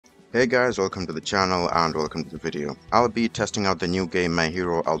Hey guys, welcome to the channel and welcome to the video. I'll be testing out the new game My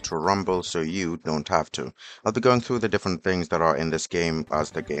Hero Ultra Rumble so you don't have to. I'll be going through the different things that are in this game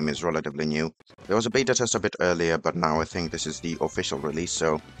as the game is relatively new. There was a beta test a bit earlier, but now I think this is the official release,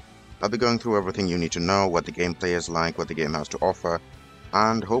 so I'll be going through everything you need to know, what the gameplay is like, what the game has to offer,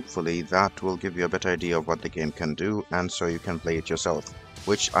 and hopefully that will give you a better idea of what the game can do and so you can play it yourself,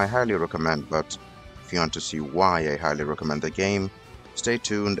 which I highly recommend. But if you want to see why I highly recommend the game, stay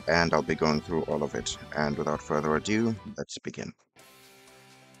tuned and I'll be going through all of it. And without further ado, let's begin.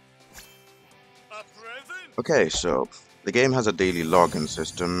 Okay, so the game has a daily login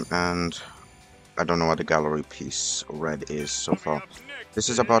system and I don't know what the gallery piece red is so far. This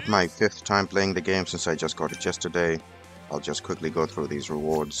is about my 5th time playing the game since I just got it yesterday. I'll just quickly go through these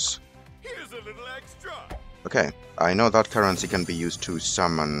rewards. Okay, I know that currency can be used to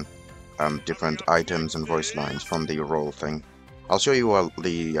summon different items and voice lines from the role thing. I'll show you all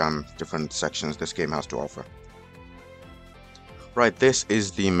the different sections this game has to offer. Right, this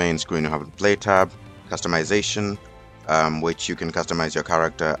is the main screen. You have the play tab, customization, which you can customize your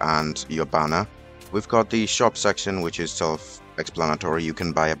character and your banner. We've got the shop section, which is self-explanatory. You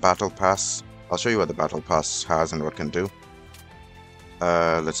can buy a battle pass. I'll show you what the battle pass has and what it can do.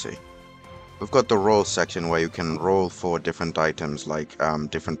 Let's see. We've got the role section where you can roll for different items like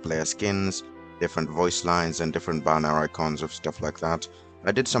different player skins, different voice lines, and different banner icons of stuff like that.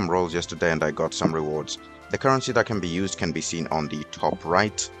 I did some rolls yesterday and I got some rewards. The currency that can be used can be seen on the top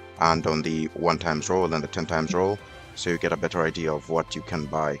right and on the 1x roll and the 10x roll, so you get a better idea of what you can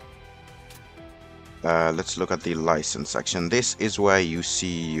buy. Let's look at the license section. This is where you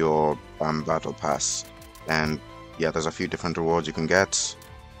see your battle pass, and yeah, there's a few different rewards you can get.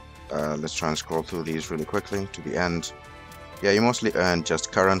 Let's try and scroll through these really quickly to the end. Yeah, you mostly earn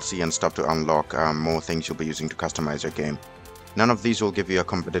just currency and stuff to unlock more things you'll be using to customize your game. None of these will give you a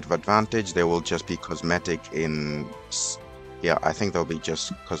competitive advantage. They will just be cosmetic in... yeah, I think they'll be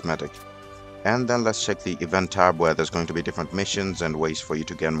just cosmetic. And then let's check the event tab where there's going to be different missions and ways for you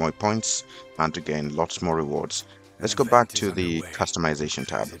to gain more points and to gain lots more rewards. Let's go back to the customization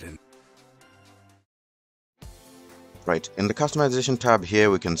tab. Right, in the customization tab here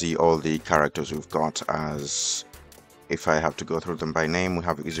we can see all the characters we've got. As if I have to go through them by name, we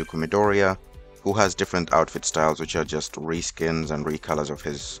have Itsuka Midoriya, who has different outfit styles which are just reskins and recolors of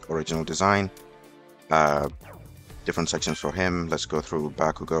his original design. Different sections for him. Let's go through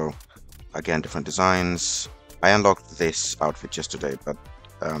Bakugo. Again, different designs. I unlocked this outfit yesterday, but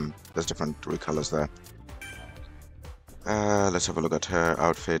there's different recolors there. Let's have a look at her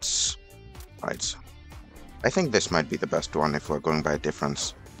outfits. Right. I think this might be the best one if we're going by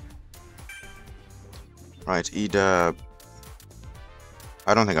difference. Right, Ida...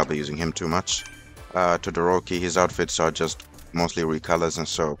 I don't think I'll be using him too much. Todoroki, his outfits are just mostly recolors, and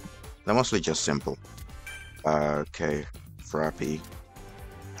so they're mostly just simple. Okay, Frappy.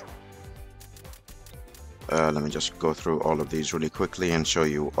 Let me just go through all of these really quickly and show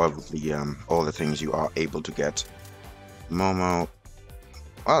you all the things you are able to get. Momo,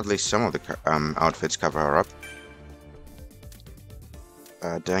 well, at least some of the outfits cover her up.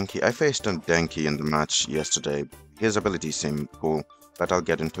 Denki, I faced a Denki in the match yesterday. His abilities seem cool, but I'll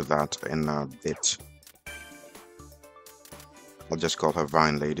get into that in a bit. I'll just call her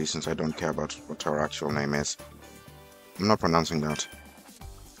Vine Lady since I don't care about what her actual name is. I'm not pronouncing that.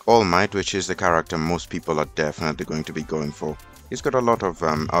 All Might, which is the character most people are definitely going to be going for. He's got a lot of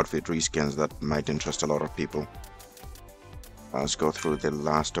outfit reskins that might interest a lot of people. Let's go through the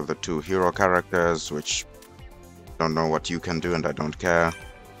last of the 2 hero characters, which don't know what you can do and I don't care.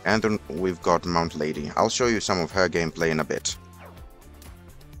 And then we've got Mount Lady. I'll show you some of her gameplay in a bit.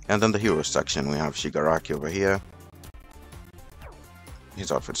 And then the heroes section, we have Shigaraki over here.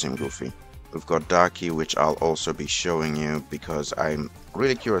 His outfit seems goofy. We've got Daki, which I'll also be showing you because I'm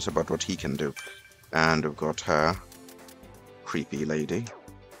really curious about what he can do. And we've got her, Creepy Lady.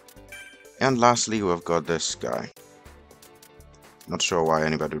 And lastly, we've got this guy. Not sure why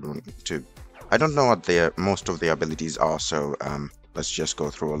anybody would want to... I don't know what most of the abilities are, so let's just go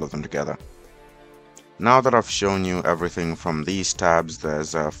through all of them together. Now that I've shown you everything from these tabs,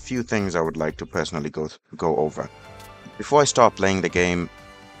 there's a few things I would like to personally go over. Before I start playing the game,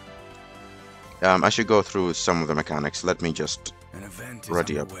 I should go through some of the mechanics. Let me just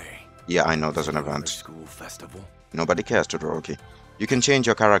ready up. Yeah, I know there's an event. Nobody cares, Todoroki. You can change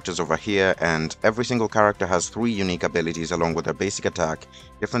your characters over here, and every single character has 3 unique abilities along with their basic attack,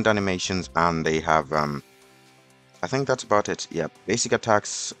 different animations, and they have, I think that's about it. Yeah, basic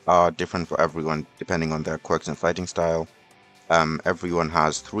attacks are different for everyone depending on their quirks and fighting style. Everyone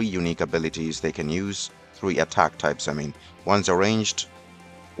has 3 unique abilities they can use, 3 attack types, I mean. One's a ranged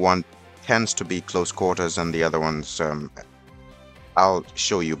one tends to be close quarters, and the other ones, I'll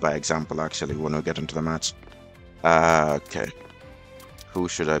show you by example actually when we get into the match. Okay. Who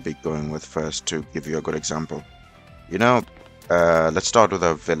should I be going with first to give you a good example? You know, let's start with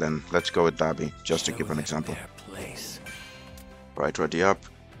a villain. Let's go with Dabi, just to give an example. Right, ready up.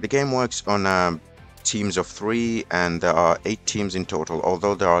 The game works on teams of 3, and there are 8 teams in total,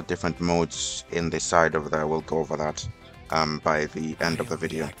 although there are different modes in the side over there. We'll go over that by the end of the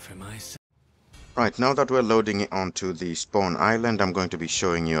video. Right, now that we're loading it onto the spawn island, I'm going to be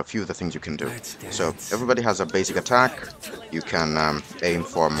showing you a few of the things you can do. So, everybody has a basic attack. You can aim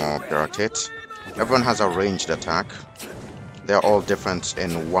for more direct hits. Everyone has a ranged attack. They're all different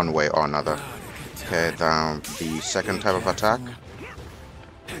in one way or another. Okay, the second type of attack.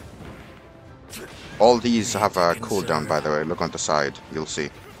 All these have a cooldown, by the way. Look on the side, you'll see.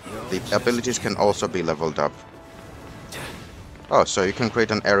 The abilities can also be leveled up. Oh, so you can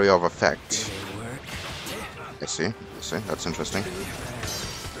create an area of effect. I see, that's interesting.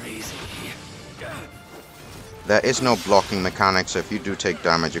 There is no blocking mechanic, so if you do take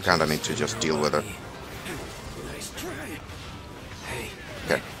damage, you kinda need to just deal with it.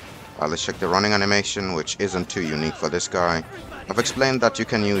 Okay, let's check the running animation, which isn't too unique for this guy. I've explained that you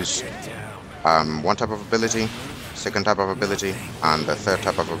can use one type of ability, second type of ability, and the third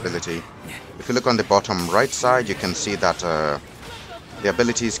type of ability. If you look on the bottom right side, you can see that the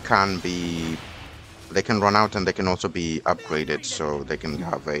abilities can be... They can run out, and they can also be upgraded, so they can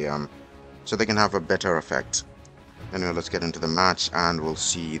have a better effect. Anyway, let's get into the match, and we'll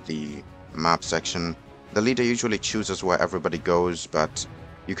see the map section. The leader usually chooses where everybody goes, but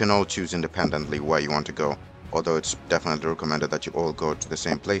you can all choose independently where you want to go. Although it's definitely recommended that you all go to the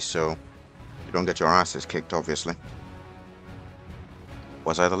same place, so you don't get your asses kicked, obviously.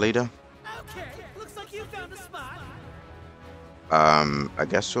 Was I the leader? Okay, looks like you found a spot. I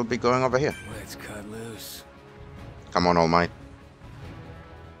guess we'll be going over here. Let's cut loose. Come on, All Might.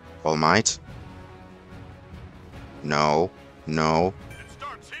 All Might? No. No. It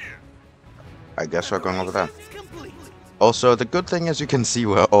starts here. I guess we're going over there. Also, the good thing is you can see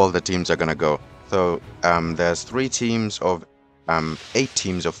where all the teams are gonna go. So, there's 8 teams of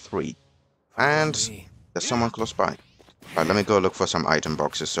 3. And there's someone close by. Alright, let me go look for some item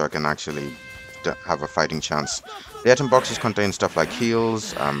boxes so I can actually have a fighting chance. The item boxes contain stuff like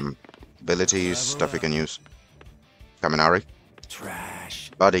heals, abilities, stuff you can use. Kaminari. Trash.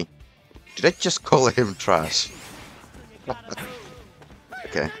 Buddy. Did I just call him trash?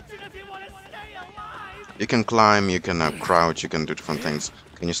 Okay. You can climb, you can crouch, you can do different things.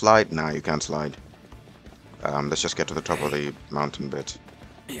 Can you slide? Nah, you can't slide. Let's just get to the top of the mountain bit.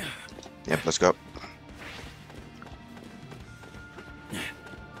 Yep, let's go.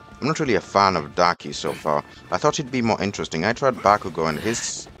 I'm not really a fan of Daki so far. I thought he'd be more interesting. I tried Bakugo and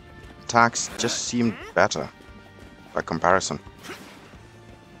his attacks just seemed better by comparison.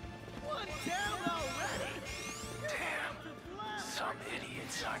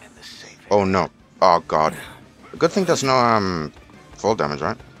 Oh no. Oh god. Good thing there's no fall damage,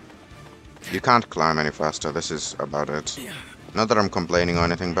 right? You can't climb any faster. This is about it. Not that I'm complaining or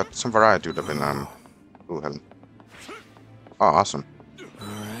anything, but some variety would have been ooh, hell. Oh, awesome.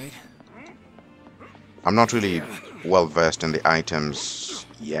 I'm not really well versed in the items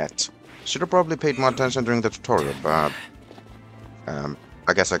yet. Should have probably paid more attention during the tutorial, but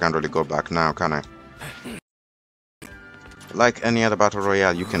I guess I can't really go back now, can I? Like any other battle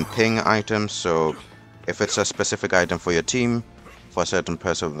royale, you can ping items, so if it's a specific item for your team, for a certain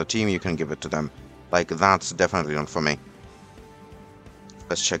person of the team, you can give it to them. Like, that's definitely not for me.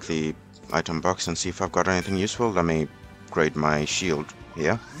 Let's check the item box and see if I've got anything useful. Let me upgrade my shield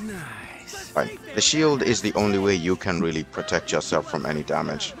here. Nice. Right. The shield is the only way you can really protect yourself from any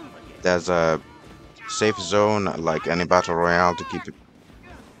damage. There's a safe zone, like any battle royale, to keep it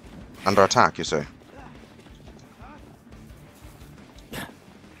under attack, you say?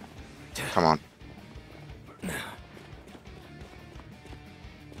 Come on.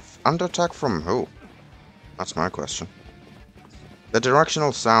 Under attack from who? That's my question. The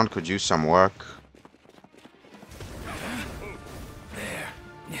directional sound could use some work.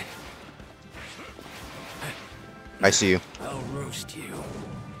 I see you. I'll roast you.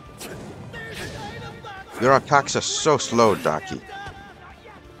 Your attacks are so slow, Daki.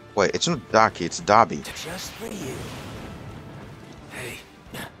 Wait, it's not Daki, it's Dabi. Just for you. Hey.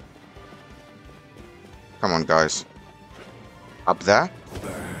 Come on, guys. Up there?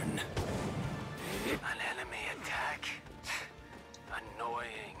 Burn. An enemy attack.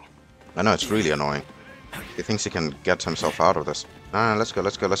 Annoying. I know, it's really annoying. He thinks he can get himself out of this. Nah, let's go,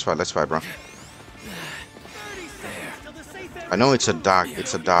 let's fight, bro. I know it's a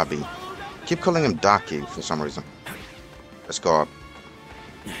Dabi. Keep calling him Daki for some reason. Let's go up.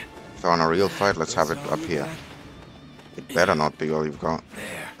 If I want a real fight, let's have it up here. It better not be all you've got.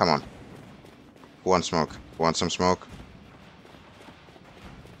 Come on. Who wants smoke? Who wants some smoke?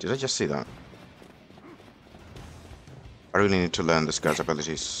 Did I just see that? I really need to learn this guy's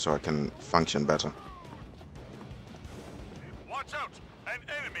abilities so I can function better. Watch out! An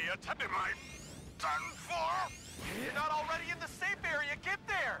enemy attempted my... Done for! You're not already in the safe area, get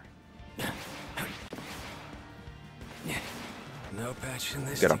there! No patching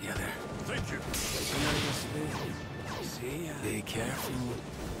this Get up. together. Thank you. See, be careful.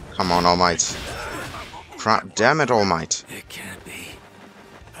 Come on, All Might. Crap, damn it, All Might. It can't be.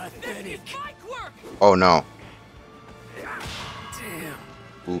 Pathetic. Oh no. Damn.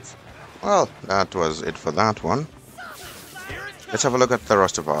 Oof. Well, that was it for that one. Let's have a look at the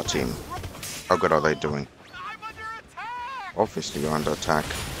rest of our team. How good are they doing? I'm under attack! Obviously, you're under attack.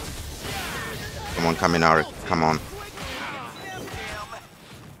 Come on, Kaminari. Come on.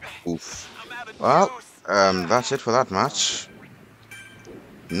 Oof. Well, that's it for that match.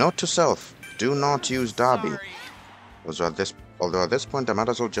 Note to self: do not use Dabi. Although at this point, I might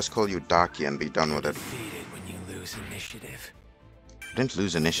as well just call you Daki and be done with it. Defeated when you lose initiative. You didn't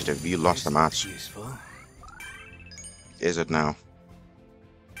lose initiative. You lost the match. Useful. Is it now?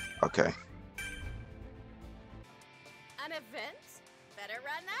 Okay. An event? Better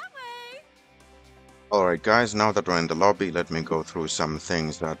run that way. Alright guys, now that we're in the lobby, let me go through some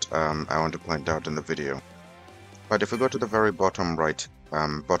things that I want to point out in the video. But if we go to the very bottom right,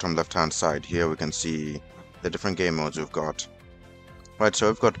 bottom left hand side, here we can see the different game modes we've got. Right, so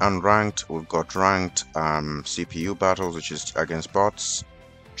we've got unranked, we've got ranked, CPU battles, which is against bots,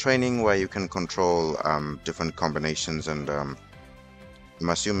 training where you can control different combinations and I'm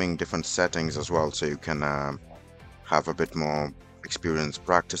assuming different settings as well, so you can have a bit more experience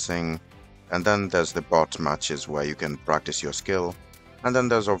practicing. And then there's the bot matches where you can practice your skill. And then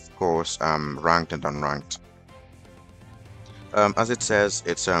there's of course ranked and unranked. As it says,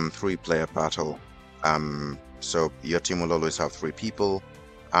 it's 3-player battle. So your team will always have 3 people,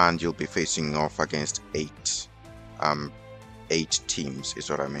 and you'll be facing off against 8 teams, is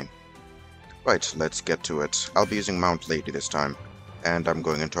what I mean. Right, let's get to it. I'll be using Mount Lady this time, and I'm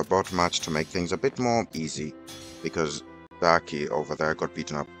going into a bot match to make things a bit more easy, because Daki over there got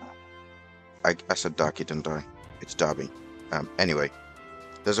beaten up. I said Daki, didn't I? It's Dabi. Anyway,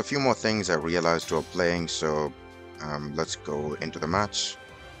 there's a few more things I realized while playing, so let's go into the match,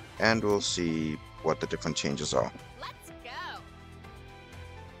 and we'll see what the different changes are. Let's go.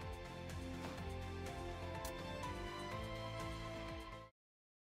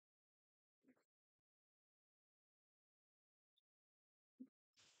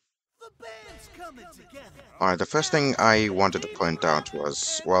 The band's coming together. Alright, the first thing I wanted to point out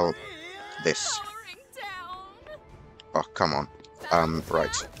was, well, this. Powering down. Oh, come on.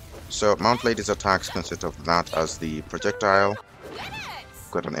 Right. So, Mount Lady's attacks consist of that as the projectile. Get it.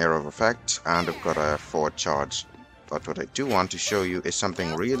 Got an area of effect, and I've got a forward charge. But what I do want to show you is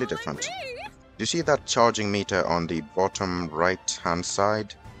something really different. You see that charging meter on the bottom right hand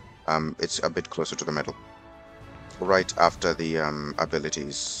side? It's a bit closer to the middle. Right after the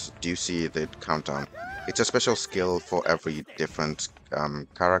abilities, do you see the countdown? It's a special skill for every different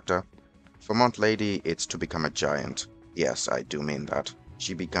character. For Mount Lady, it's to become a giant. Yes, I do mean that.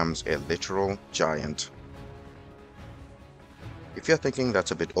 She becomes a literal giant. If you're thinking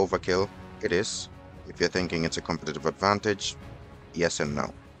that's a bit overkill, it is. If you're thinking it's a competitive advantage, yes and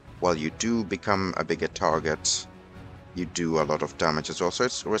no. While you do become a bigger target, you do a lot of damage as well, so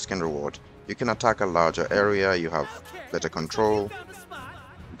it's risk and reward. You can attack a larger area, you have better control,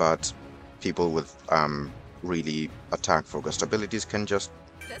 but people with really attack-focused abilities can just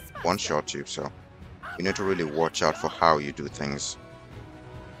one-shot you, so you need to really watch out for how you do things.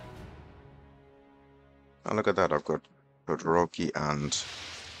 Now look at that, I've got Todoroki, and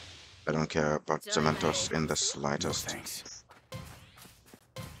I don't care about Cementos in the slightest. Thanks.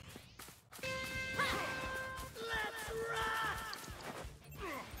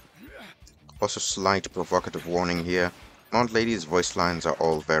 Also, slight provocative warning here. Mount Lady's voice lines are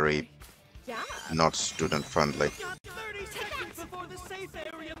all very Yeah. not student friendly. 30 seconds before the safe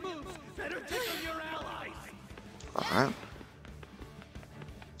area moves. Better tickle your allies. Alright.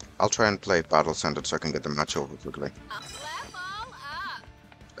 I'll try and play battle centered so I can get the match over quickly. Up level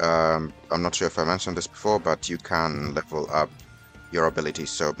up. I'm not sure if I mentioned this before, but you can level up your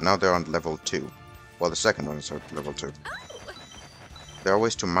abilities. So now they're on level 2. Well, the second one is at level 2. Oh. There are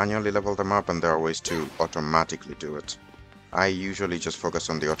ways to manually level them up, and there are ways to automatically do it. I usually just focus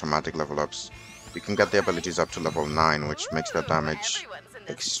on the automatic level ups. You can get the abilities up to level 9, which makes their damage Everyone's in this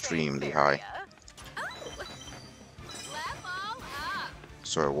extremely safe high. area. Oh. Level up.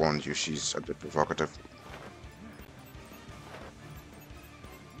 So I warned you, she's a bit provocative.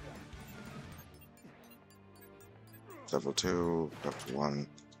 Level 2, level 1.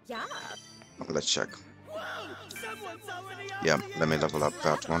 Yeah. Let's check. Whoa! Someone's already up Yeah, the let me level up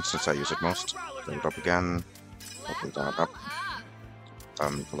that one since I use it most. Level it up again. Level that up.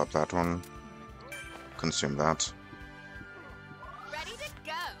 Pull up that one. Consume that. Ready to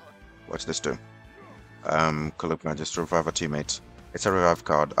go. What's this do? Collect Magus to revive a teammate. It's a revive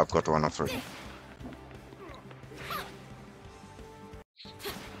card. I've got 1 of 3.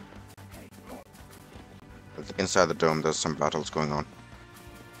 Inside the dome, there's some battles going on.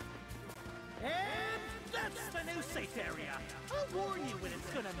 And that's the new safe area. I'll warn you when it's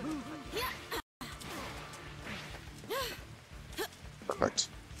gonna move again. Perfect.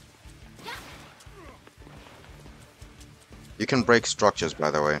 You can break structures,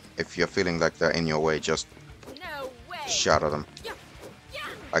 by the way. If you're feeling like they're in your way, just No way. shatter them. Yeah.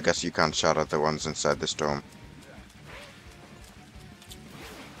 I guess you can't shatter the ones inside this dome.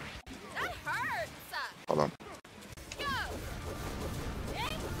 That hurts. Hold on. Go.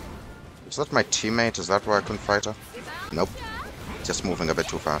 Is that my teammate? Is that why I couldn't fight her? Bounce Nope. ya. Just moving a bit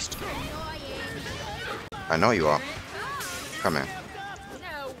too fast. Annoying. I know you are. Come here.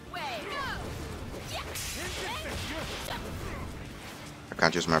 No way. I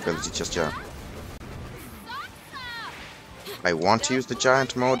can't use my ability just yet. I want to use the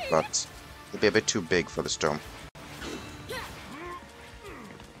giant mode, but it'll be a bit too big for this dome.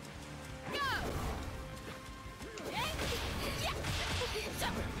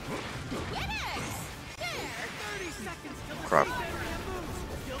 Crap.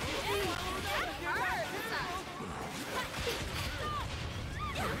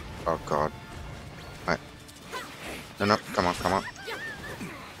 Oh god. No, come on, come on.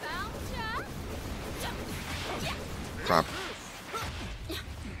 Crap.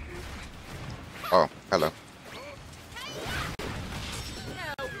 Oh, hello.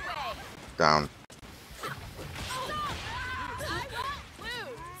 No way. Down.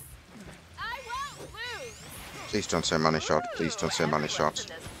 I won't lose. Please don't say money shot. Please don't say money shot.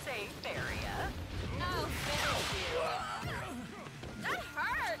 In a safe area. I'll finish you. That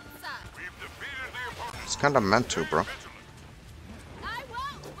hurts. We've defeated the opponent. It's kinda meant to, bro. I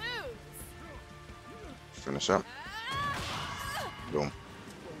won't lose. Finish up. Boom.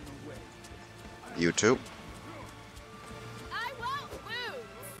 You too. I won't lose.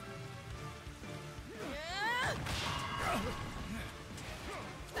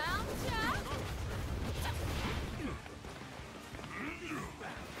 Found ya.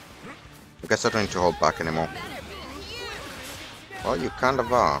 I guess I don't need to hold back anymore. Better be huge. Well, you kind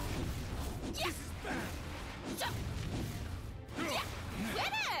of are. Win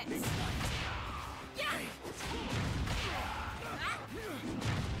it.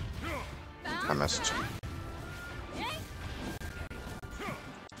 I missed.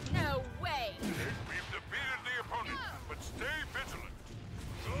 No way. We've defeated the opponent, but stay vigilant.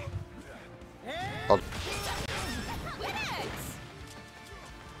 Oh, Win it.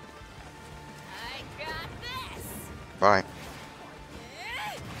 I got this. bye.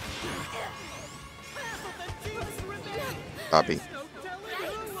 Dabi. No telling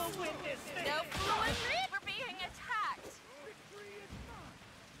who will win this thing. No fooling me. We're being attacked.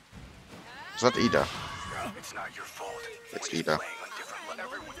 Is that Ida? It's not your fault. It's We're Ida. playing on different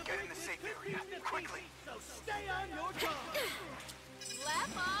levels. Everyone get in the safe area. Quickly. So stay on your guard.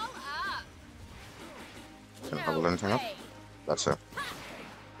 Level up. Can I level anything up? way. That's it.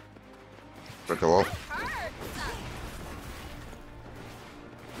 Break the wall. Hurts.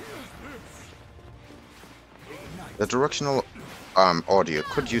 The directional audio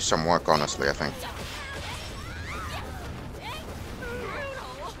could use some work, honestly, I think.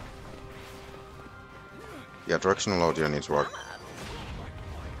 Brutal. Yeah, directional audio needs work.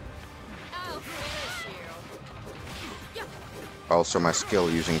 I'll finish you. Also, my skill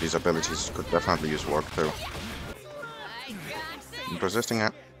using these abilities could definitely use work too. I got I'm this. resisting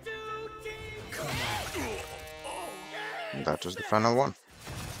it. And that was the final one.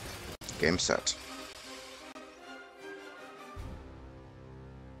 Game set.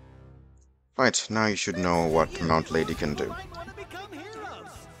 Right, now you should know what Mount Lady can do. Might want to become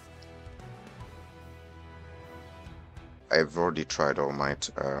heroes. I've already tried All Might.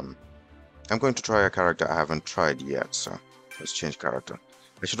 I'm going to try a character I haven't tried yet, so let's change character.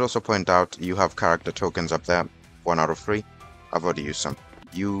 I should also point out you have character tokens up there, 1 out of 3. I've already used some.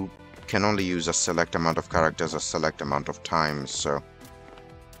 You can only use a select amount of characters a select amount of times, so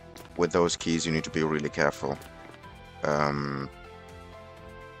with those keys you need to be really careful.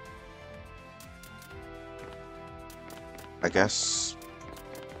 I guess...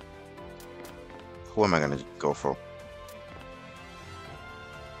 Who am I gonna go for?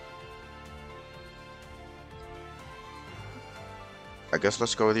 I guess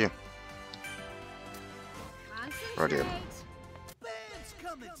let's go with you. Right here. Band's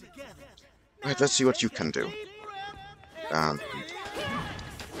coming together. Right, let's see what you can do.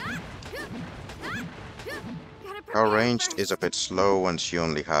 Her ranged is a bit slow and she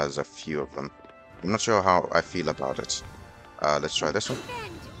only has a few of them. I'm not sure how I feel about it. Let's try this one.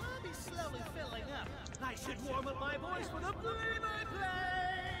 I'll be slowly filling up. I should warm up my voice with a play-by-play.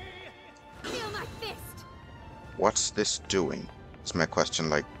 Feel my fist. What's this doing? It's my question,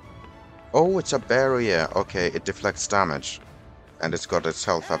 like... Oh, it's a barrier. Okay, it deflects damage. And it's got its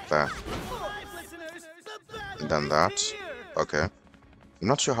health up there. And then that. Okay. I'm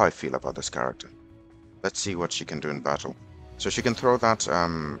not sure how I feel about this character. Let's see what she can do in battle. So she can throw that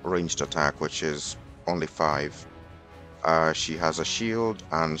ranged attack, which is only 5. She has a shield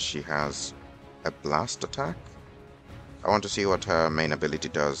and she has a blast attack. I want to see what her main ability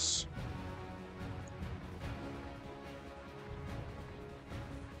does.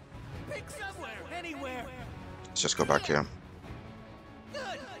 Pick somewhere, anywhere. Let's just go back here.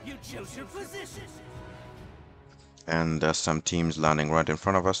 Good. You chose your position. And there's some teams landing right in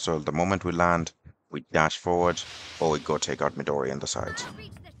front of us, so the moment we land, we dash forward, or we go take out Midori on the sides.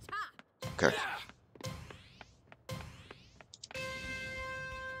 Reach the top. Okay.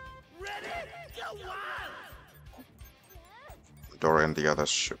 Ready? Go wild. Midori and the others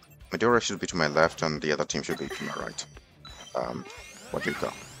should... Midori should be to my left, and the other team should be to my right. What do you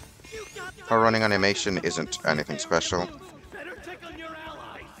got? You got Her running animation isn't anything special. better tickle your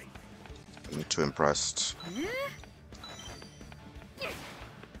allies. I'm too impressed.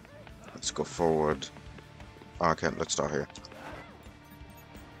 Let's go forward. Okay, let's start here.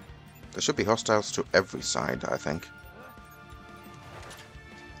 There should be hostiles to every side, I think.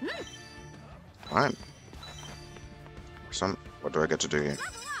 Fine. What do I get to do here?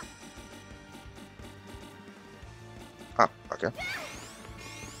 Ah, okay. Okay.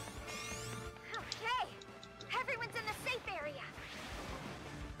 Everyone's in the safe area.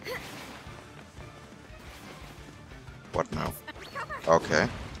 What now? Cover. Okay.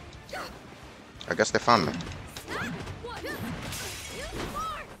 I guess they found me.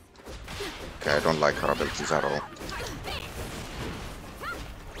 Okay, I don't like her abilities at all.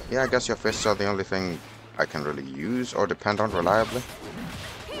 Yeah, I guess your fists are the only thing I can really use or depend on reliably.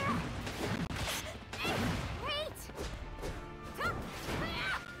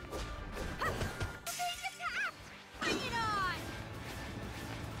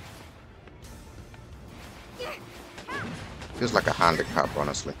 Feels like a handicap,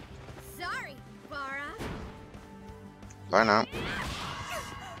 honestly. Sorry, Bara. Bye now.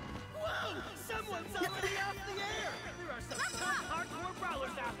 Whoa! Someone's already off the air. There are some tough hardcore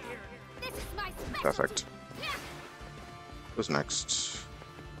brawlers out here. This is my specialty. Perfect. Who's next?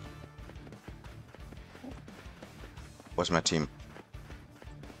 What's my team?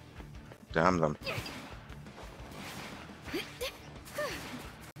 Damn them.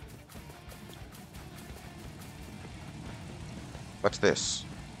 What's this?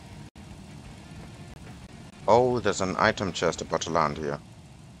 Oh, there's an item chest about to land here.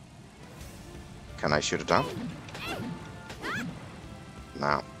 Can I shoot it down?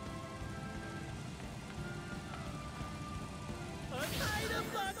 Now. An item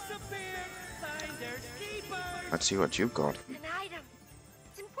box appeared. Finders keepers. Let's see what you've got. An item.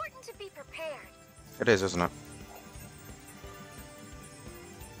 It's important to be prepared. It is, isn't it?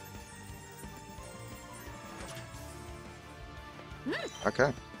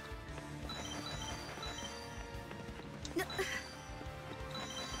 Okay.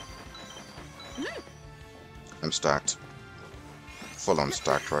 I'm stacked. Full on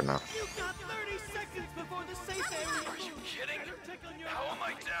stacked right now. You got 30 seconds before the safe area. Are you kidding? Better tickle your How am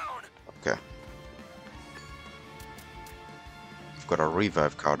I down? Okay. I've got a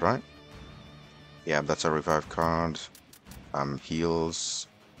revive card, right? Yeah, that's a revive card. Heals.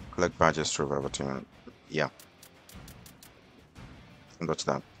 Collect badges to revive a team. Yeah. And what's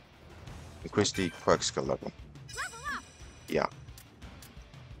that? Increase the quirk skill level. Level up. Yeah.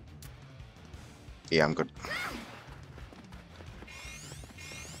 Yeah, I'm good.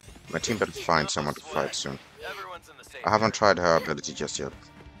 My team better find someone to fight soon. Everyone's in the safe I haven't area. tried her ability just yet.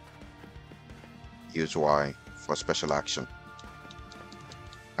 Use Y for special action.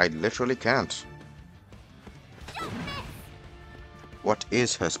 I literally can't. What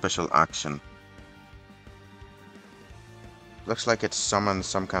is her special action? Looks like it summons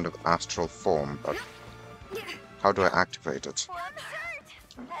some kind of astral form, but how do I activate it? One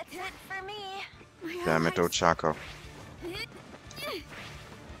hurt. That's it for me. Damn it, Ochako.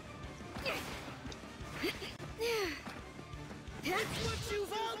 It's what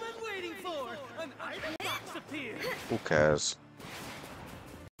you've all been waiting for! An item box appeared! Who cares?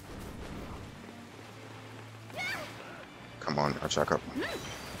 Come on, Ochako.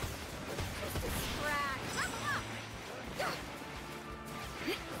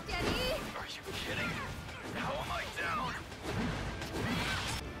 Are you kidding? How am I down?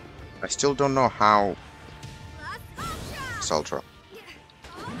 I still don't know how. It's Ultra.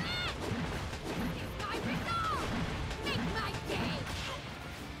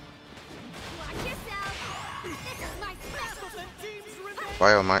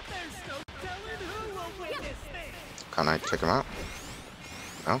 Why am I? Can I take him out?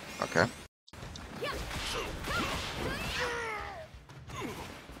 No? Okay.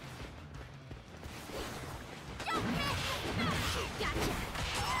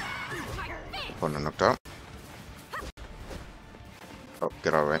 One knocked out. Oh,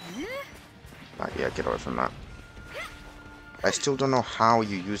 get away. Yeah, get away from that. I still don't know how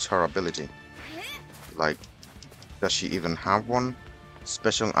you use her ability. Like, does she even have one?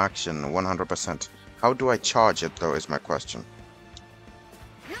 Special action, 100%. How do I charge it, though, is my question.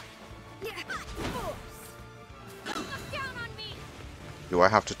 Do I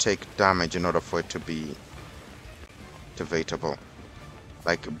have to take damage in order for it to be activatable?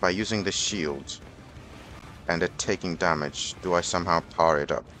 Like, by using the shield and it taking damage, do I somehow power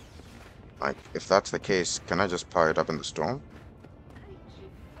it up? Like, if that's the case, can I just power it up in the storm?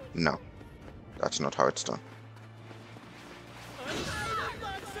 No. That's not how it's done.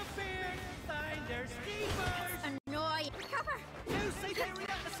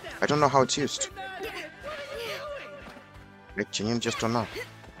 I don't know how it's used. I genuinely just don't know.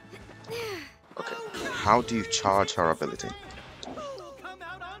 Okay, how do you charge her ability?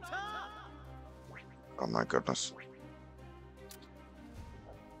 Oh my goodness.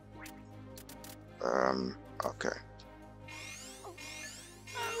 Okay.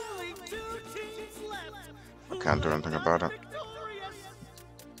 I can't do anything about it.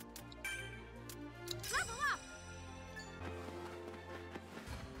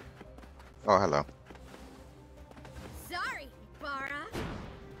 Oh, hello. Sorry, Bara.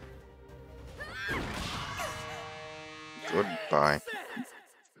 Goodbye.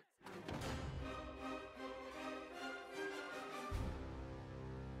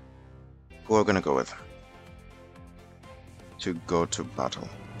 Who are we gonna go with? To go to battle.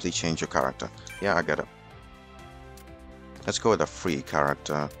 Please change your character. Yeah, I get it. Let's go with a free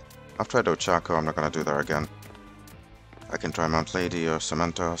character. I've tried Ochako, I'm not gonna do that again. I can try Mount Lady or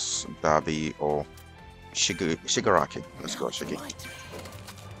Cementos, Dabi, or Shigaraki. Let's go, Shigi.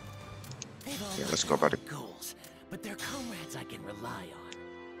 Yeah, let's go, buddy. Goals, but they're comrades I can rely on.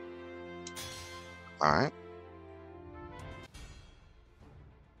 Alright.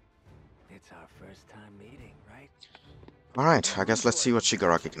 It's our first time meeting, right? Alright, I guess let's see what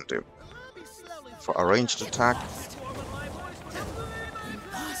Shigaraki can do. For a ranged attack.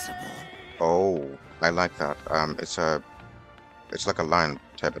 Oh, I like that. It's like a lion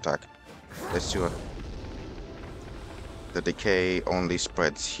type attack. Let's do it. The decay only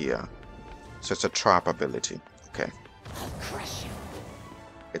spreads here. So it's a trap ability. Okay.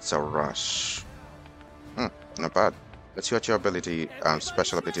 It's a rush. Not bad. Let's see what your ability,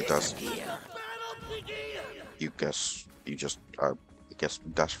 special ability does. You just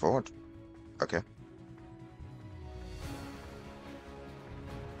dash forward. Okay.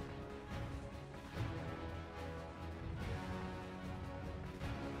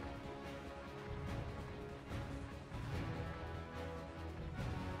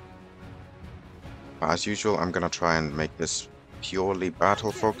 As usual, I'm gonna try and make this purely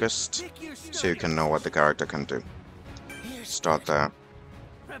battle focused, so you can know what the character can do. Start there.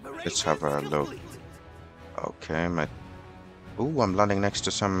 Let's have a look. Okay, ooh, I'm landing next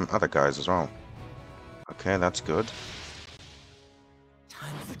to some other guys as well. Okay, that's good.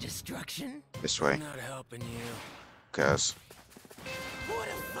 Time for destruction? This way. Not helping you. Guys. What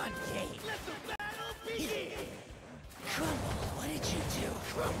a fun game! Let the battle begin! Crumble, what did you do?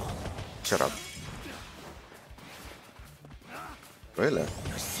 Crumble. Shut up. Really?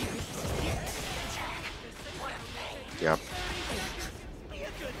 Yep.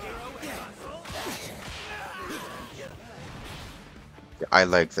 Yeah, I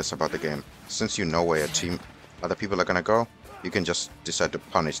like this about the game. Since you know where other people are gonna go, you can just decide to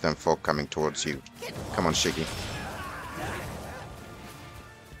punish them for coming towards you. Come on, Shiggy.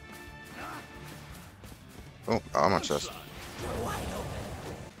 Oh, armor chest.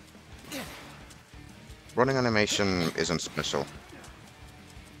 Running animation isn't special.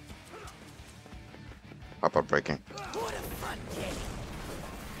 Pop-up breaking. What a fun game!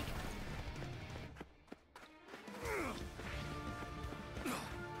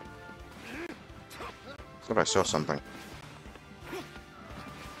 Thought I saw something.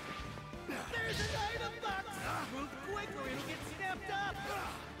 There's an item box! Move quick or it'll get snapped up!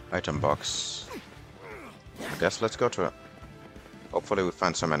 Item box. I guess let's go to it. Hopefully we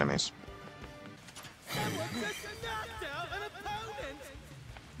find some enemies. Someone just knocked out an opponent!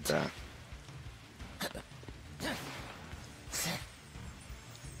 There.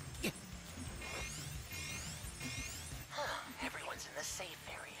 Everyone's in the safe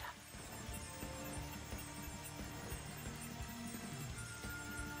area.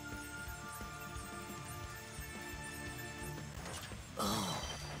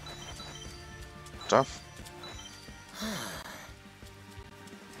 Stuff.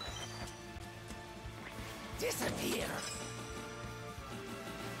 Disappear!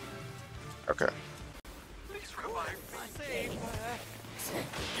 Okay. Please revive me. Save!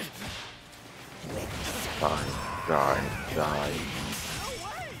 Die. Die. Die.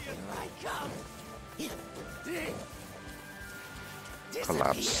 Here I come!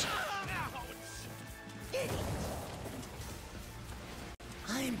 Collapse.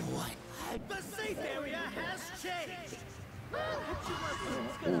 I'm what? The safe area has changed!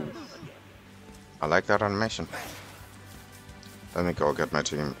 Ooh. I like that animation. Let me go get my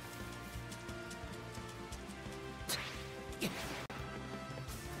team.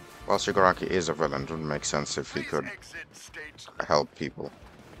 While Shigaraki is a villain, it would make sense if he could Exit stage. help people.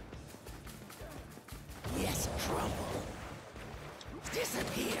 Yes, trouble.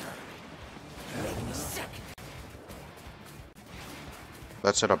 Disappear! Make me sick!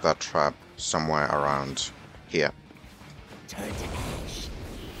 Let's set up that trap somewhere around here. Turn to ash.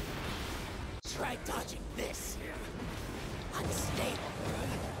 Try dodging this. Unstable.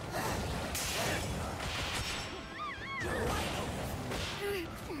 You're right over. Here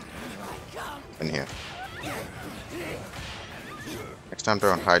I come. In here. Next time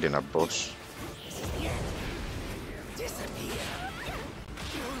don't hide in a bush. This is the end. Disappear.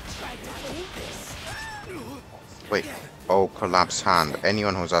 Try dodging this. Wait. Oh, collapse hand.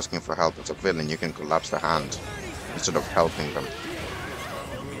 Anyone who's asking for help is a villain. You can collapse the hand instead of helping them.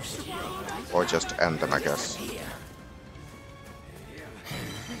 Or just end them, I guess.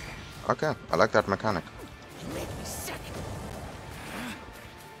 Okay, I like that mechanic. You make me sick.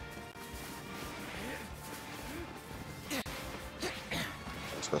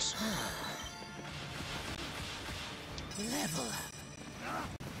 What's this? Level up.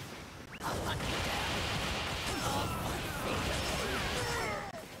 I'll hunt you down. All my fingers.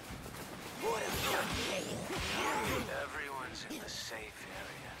 What a fun game. Everyone's in the safe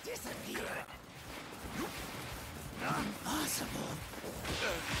area. Disappear. Impossible.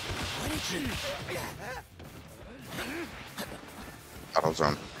 What did you... Battle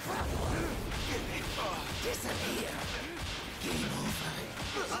zone. Disappear. Game over.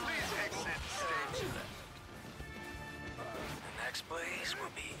 Please exit stage. The next blaze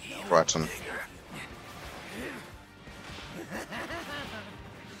will be even Threaten. bigger.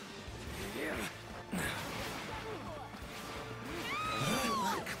 Your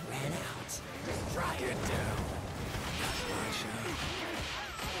luck ran out. Try it down.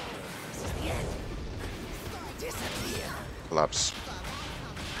 This is the end. Disappear. Collapse.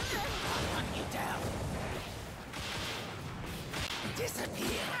 I'll hunt you down.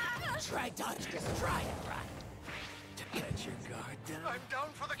 Disappear. Try dodge. Just try it right. Get your guard down. I'm down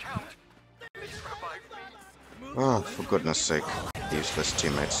for the count. Please revive me. Oh, for goodness sake. Useless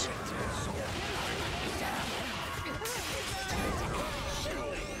teammates.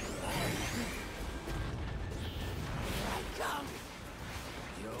 Come.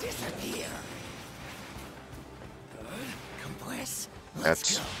 Disappear. Compress.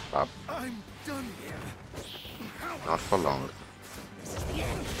 That's up. I'm done here. Not for long. This is the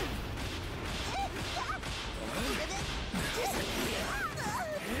end. Disappear.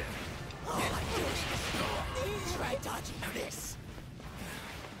 All I do is destroy. Try dodging this.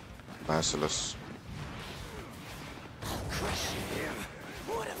 Merciless. I'll crush you.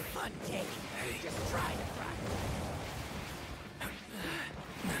 What a fun game. Just try it right.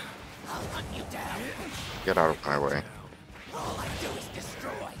 I'll hunt you down. Get out of my way. All I do is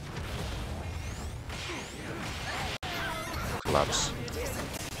destroy. Collapse. The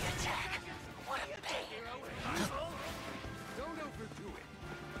attack. What a pain. Don't overdo it.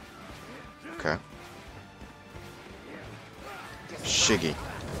 Okay. Shiggy.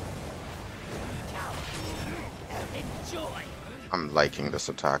 Enjoy. I'm liking this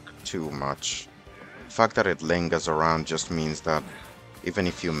attack too much. fact that it lingers around just means that even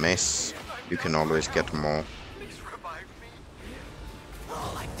if you miss, you can always get more. Please revive me.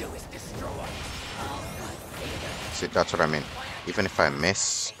 All I do is destroy. See, that's what I mean. Even if I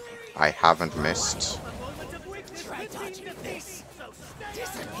miss, I haven't missed. A moment of weakness Try could mean dodging defeat, this. so stay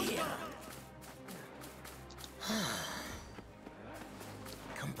Disappear.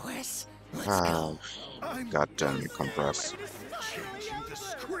 Compress. Let's Ah, go. god damn you, compress. Changing the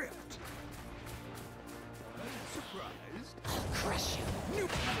script. I'll crush you. Turn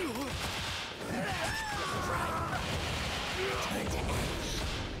to ash.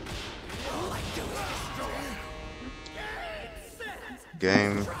 All I do is destroy.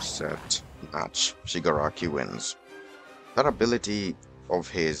 Game, set, match. Shigaraki wins. That ability of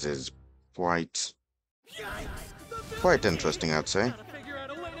his is quite interesting, I'd say. Gotta figure out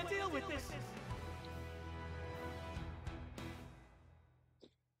a way to deal with this.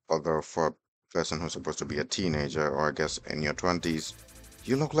 Although for a person who's supposed to be a teenager, or I guess in your 20s,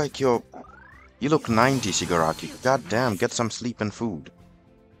 you look like you look 90, Shigaraki. God damn, get some sleep and food.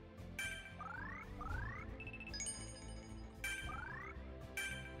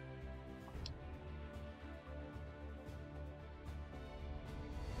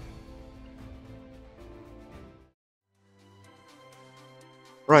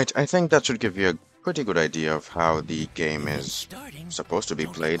 Right, I think that should give you a pretty good idea of how the game is supposed to be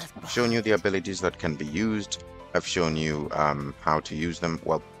played. I've shown you the abilities that can be used. I've shown you how to use them,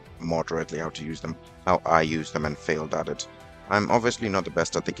 well, moderately how to use them, how I use them and failed at it. I'm obviously not the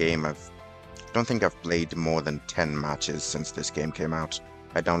best at the game. I don't think I've played more than 10 matches since this game came out.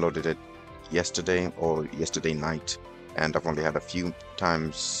 I downloaded it yesterday or yesterday night, and I've only had a few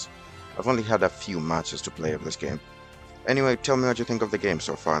matches to play of this game. Anyway, tell me what you think of the game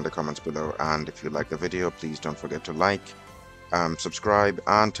so far in the comments below, and if you like the video, please don't forget to like, subscribe,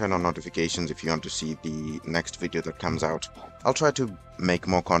 and turn on notifications if you want to see the next video that comes out. I'll try to make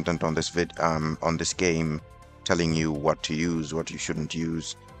more content on this game, telling you what to use, what you shouldn't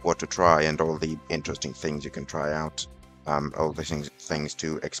use, what to try, and all the interesting things you can try out, all the things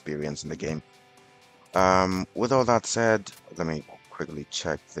to experience in the game. With all that said, let me quickly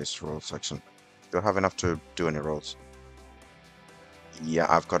check this role section. Do I have enough to do any rolls? Yeah,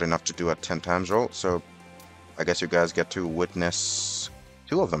 I've got enough to do a 10 times roll, so I guess you guys get to witness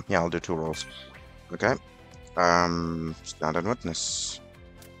 2 of them. Yeah, I'll do 2 rolls. Okay. Standard witness.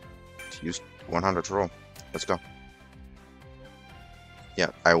 Use 100 to roll. Let's go. Yeah,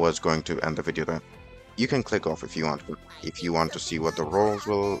 I was going to end the video there. You can click off if you want, but if you want to see what the rolls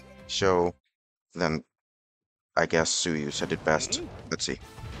will show, then I guess Suyu said it best. Let's see.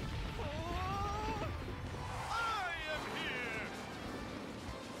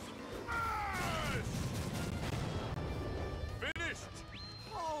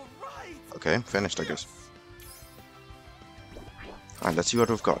 Okay, finished, I guess. Alright, let's see what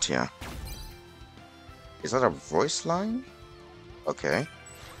we've got here. Is that a voice line? Okay.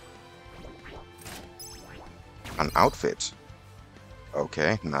 An outfit.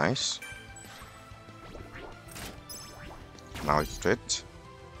 Okay, nice. An outfit.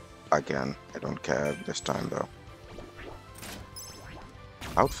 Again, I don't care this time though.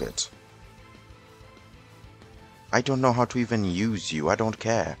 Outfit. I don't know how to even use you, I don't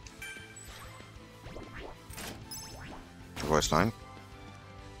care. Voice line.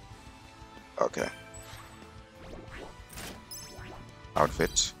 Okay.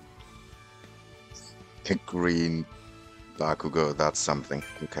 Outfit. A green Bakugo, that's something.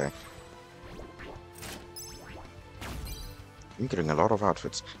 Okay. I'm getting a lot of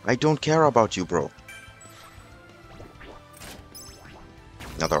outfits. I don't care about you, bro.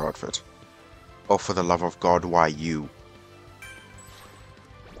 Another outfit. Oh, for the love of God, why you?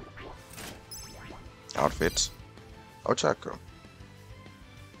 Outfit. Ochako.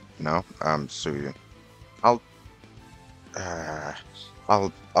 No, Suyu. I'll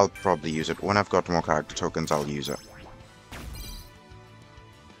probably use it. When I've got more character tokens, I'll use it.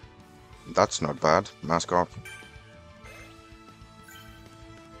 That's not bad. Mask off.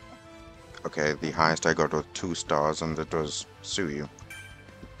 Okay, the highest I got was 2 stars, and it was Suyu.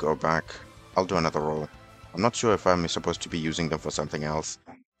 Go back. I'll do another roll. I'm not sure if I'm supposed to be using them for something else.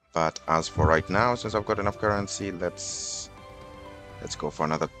 But as for right now, since I've got enough currency, let's go for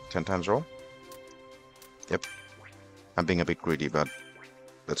another 10 times roll. Yep. I'm being a bit greedy, but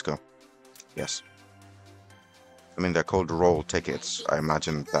let's go. Yes. I mean, they're called roll tickets. I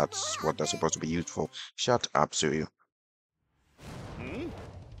imagine that's what they're supposed to be used for. Shut up, Suyu.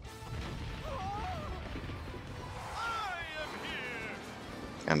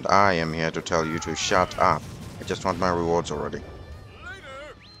 And I am here to tell you to shut up. I just want my rewards already.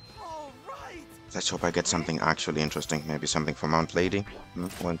 All right. Let's hope I get something actually interesting. Maybe something for Mount Lady.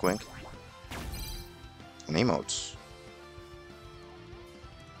 Wink wink. And emotes.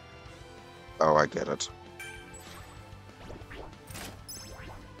 Oh, I get it.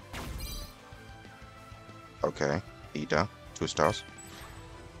 Okay. Ida. 2 stars.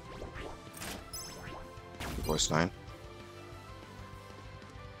 Voice line.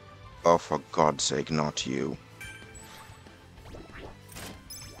 Oh, for God's sake, not you.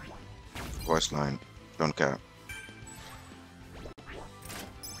 Voice line. Don't care.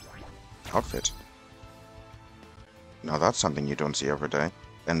 Outfit. Now that's something you don't see every day.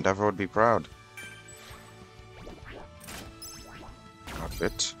 Endeavor would be proud.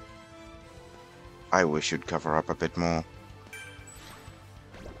 Outfit. I wish you'd cover up a bit more.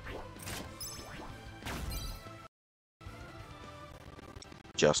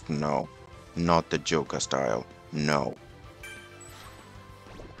 Just no. Not the Joker style. No.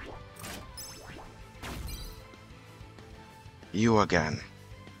 You again.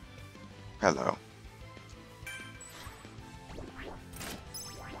 Hello.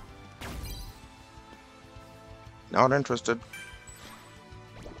 Not interested.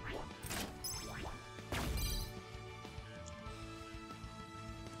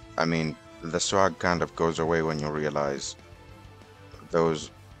 I mean, the swag kind of goes away when you realize those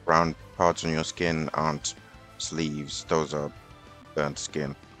brown parts on your skin aren't sleeves, those are burnt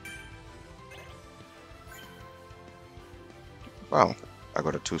skin. Well, I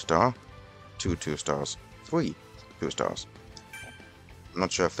got a 2-star, 2 stars, 3 2 stars. I'm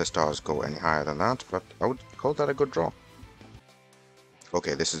not sure if the stars go any higher than that, but I would call that a good draw.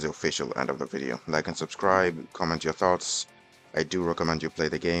 Okay, this is the official end of the video. Like and subscribe, comment your thoughts. I do recommend you play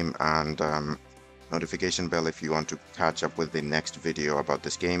the game, and notification bell if you want to catch up with the next video about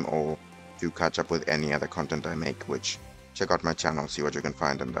this game, or to catch up with any other content I make, which check out my channel, see what you can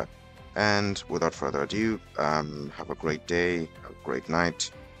find in there. And without further ado, have a great day, a great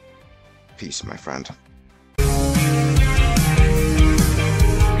night. Peace, my friend.